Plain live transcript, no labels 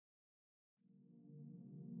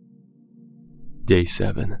Day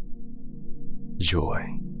 7.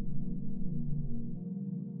 Joy.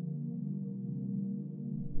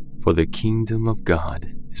 For the kingdom of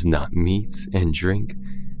God is not meat and drink,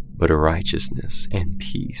 but a righteousness and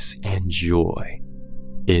peace and joy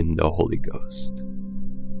in the Holy Ghost.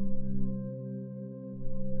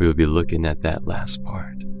 We'll be looking at that last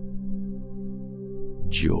part.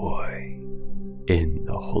 Joy in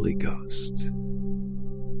the Holy Ghost.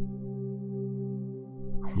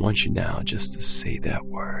 I want you now just to say that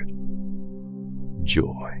word.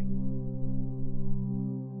 Joy.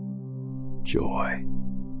 Joy.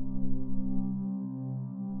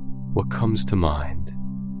 What comes to mind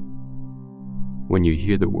when you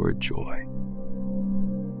hear the word joy?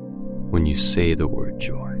 When you say the word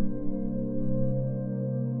joy?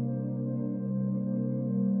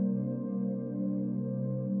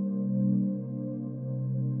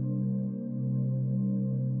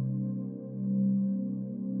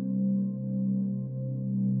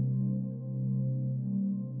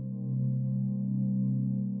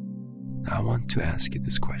 I want to ask you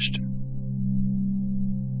this question.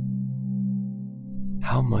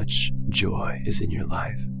 How much joy is in your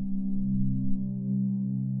life?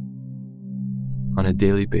 On a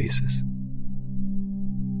daily basis.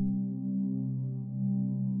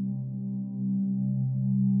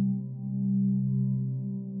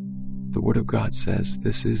 The Word of God says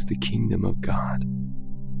this is the kingdom of God.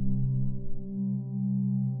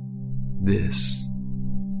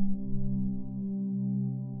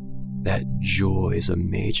 That joy is a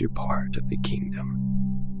major part of the kingdom.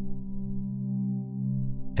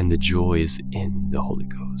 And the joy is in the Holy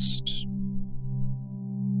Ghost.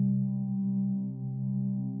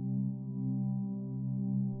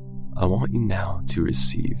 I want you now to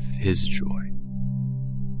receive His joy.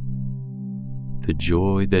 The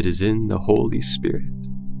joy that is in the Holy Spirit.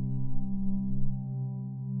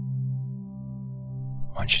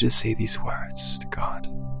 I want you to say these words to God.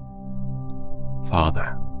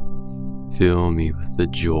 Father, fill me with the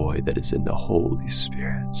joy that is in the Holy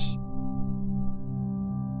Spirit.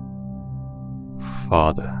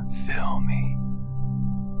 Father, fill me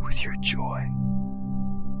with your joy.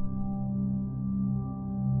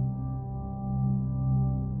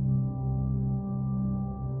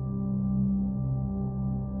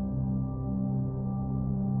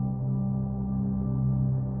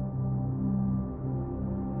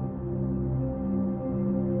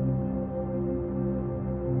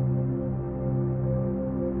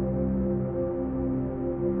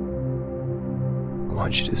 I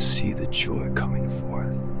want you to see the joy coming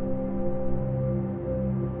forth.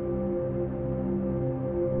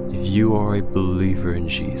 If you are a believer in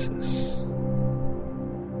Jesus,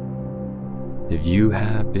 if you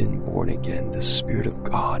have been born again, the Spirit of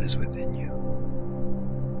God is within you.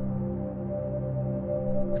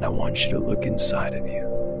 And I want you to look inside of you.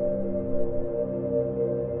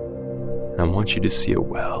 And I want you to see a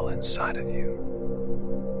well inside of you.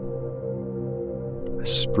 A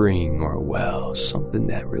spring or a well, something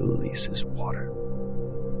that releases water.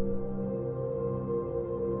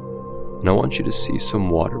 And I want you to see some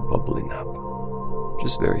water bubbling up,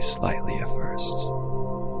 just very slightly at first.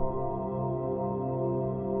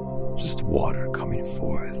 Just water coming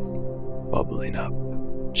forth, bubbling up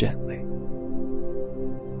gently.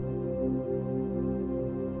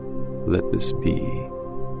 Let this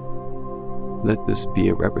be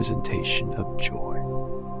a representation of joy.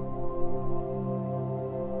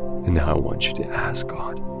 And now I want you to ask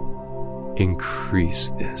God,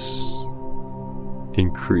 increase this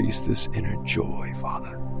inner joy,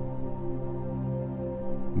 Father.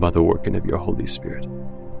 By the working of your Holy Spirit,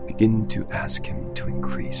 begin to ask Him to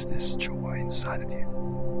increase this joy inside of you.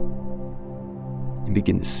 And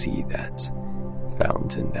begin to see that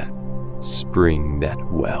fountain, that spring, that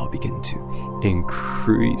well begin to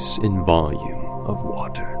increase in volume of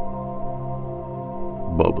water,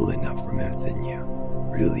 bubbling up from within you.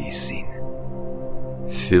 Releasing,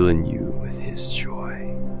 filling you with His joy.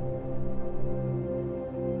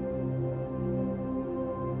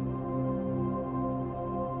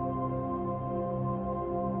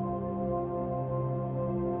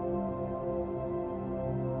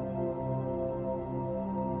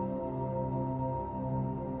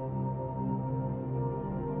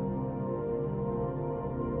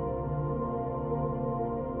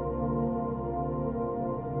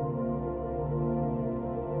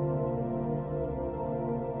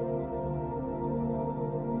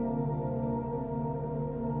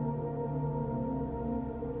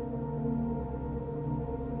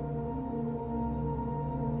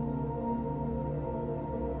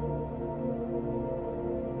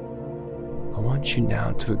 I want you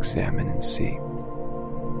now to examine and see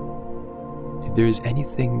if there is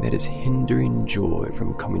anything that is hindering joy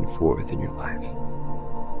from coming forth in your life,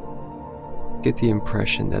 get the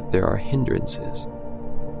impression that there are hindrances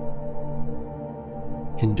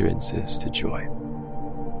to joy.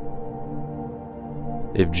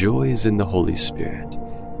 If joy is in the Holy Spirit,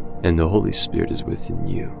 and the Holy Spirit is within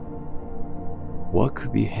you, what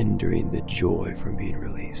could be hindering the joy from being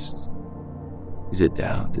released? Is it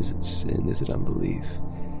doubt? Is it sin? Is it unbelief?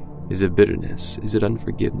 Is it bitterness? Is it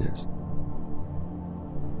unforgiveness?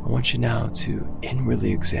 I want you now to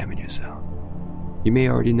inwardly examine yourself. You may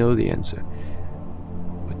already know the answer,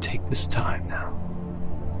 but take this time now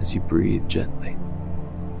as you breathe gently,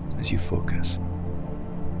 as you focus.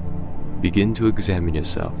 Begin to examine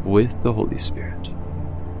yourself with the Holy Spirit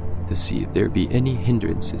to see if there be any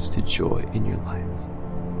hindrances to joy in your life.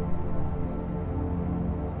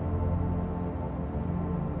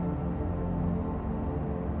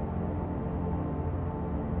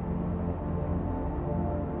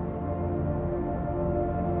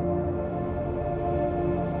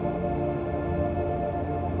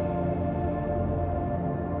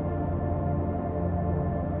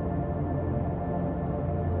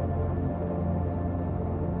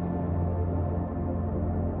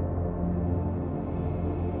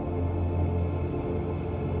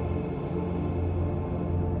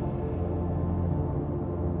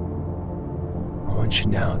 I want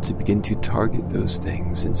you now to begin to target those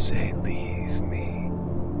things and say, leave me.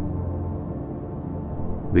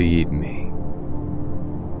 Leave me.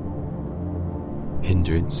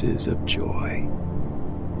 Hindrances of joy.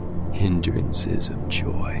 Hindrances of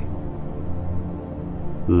joy.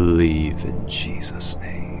 Leave in Jesus'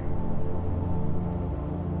 name.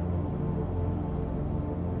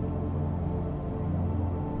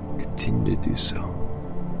 Continue to do so.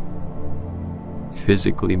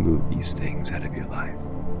 Physically move these things out of your life.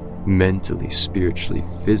 Mentally, spiritually,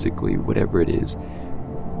 physically, whatever it is.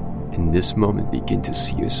 In this moment, begin to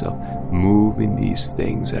see yourself moving these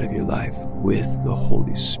things out of your life with the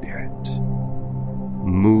Holy Spirit.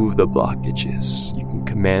 Move the blockages. You can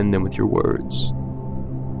command them with your words.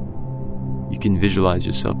 You can visualize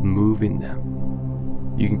yourself moving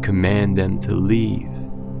them. You can command them to leave.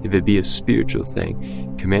 If it be a spiritual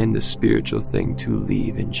thing, command the spiritual thing to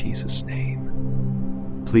leave in Jesus' name.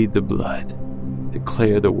 Plead the blood.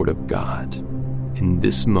 Declare the word of God. In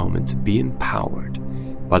this moment, be empowered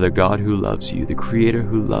by the God who loves you, the Creator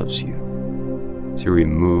who loves you, to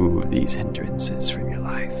remove these hindrances from your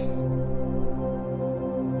life.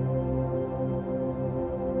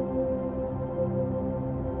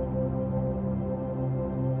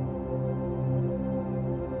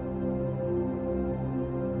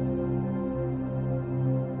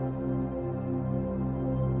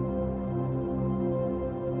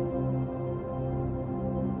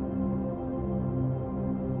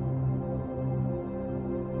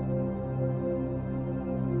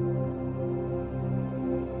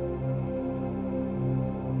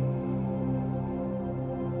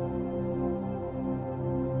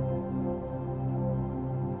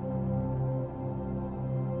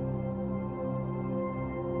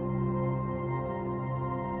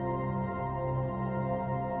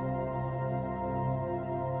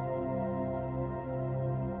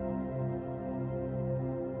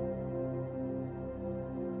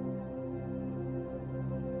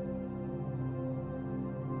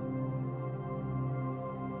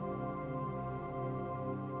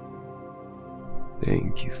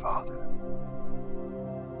 Thank you, Father.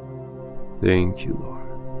 Thank you,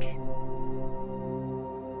 Lord.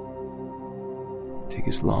 Take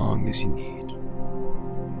as long as you need.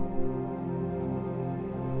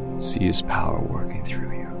 See His power working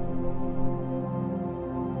through you.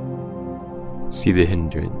 See the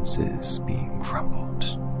hindrances being crumbled,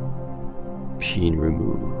 being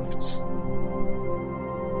removed,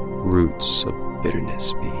 roots of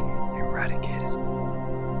bitterness being eradicated,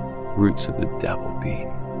 roots of the devil being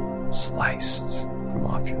sliced from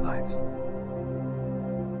off your life.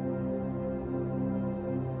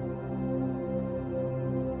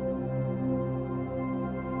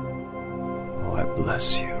 Oh, I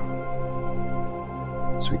bless you.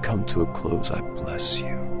 As we come to a close, I bless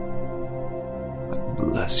you. I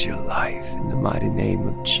bless your life in the mighty name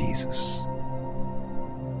of Jesus.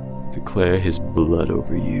 Declare His blood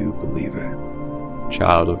over you, believer,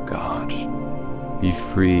 child of God. Be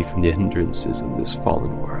free from the hindrances of this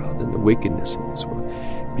fallen world and the wickedness of this world.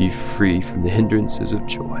 Be free from the hindrances of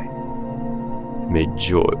joy. May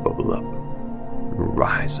joy bubble up and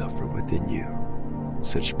rise up from within you in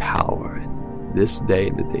such power in this day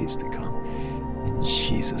and the days to come. In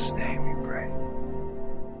Jesus' name.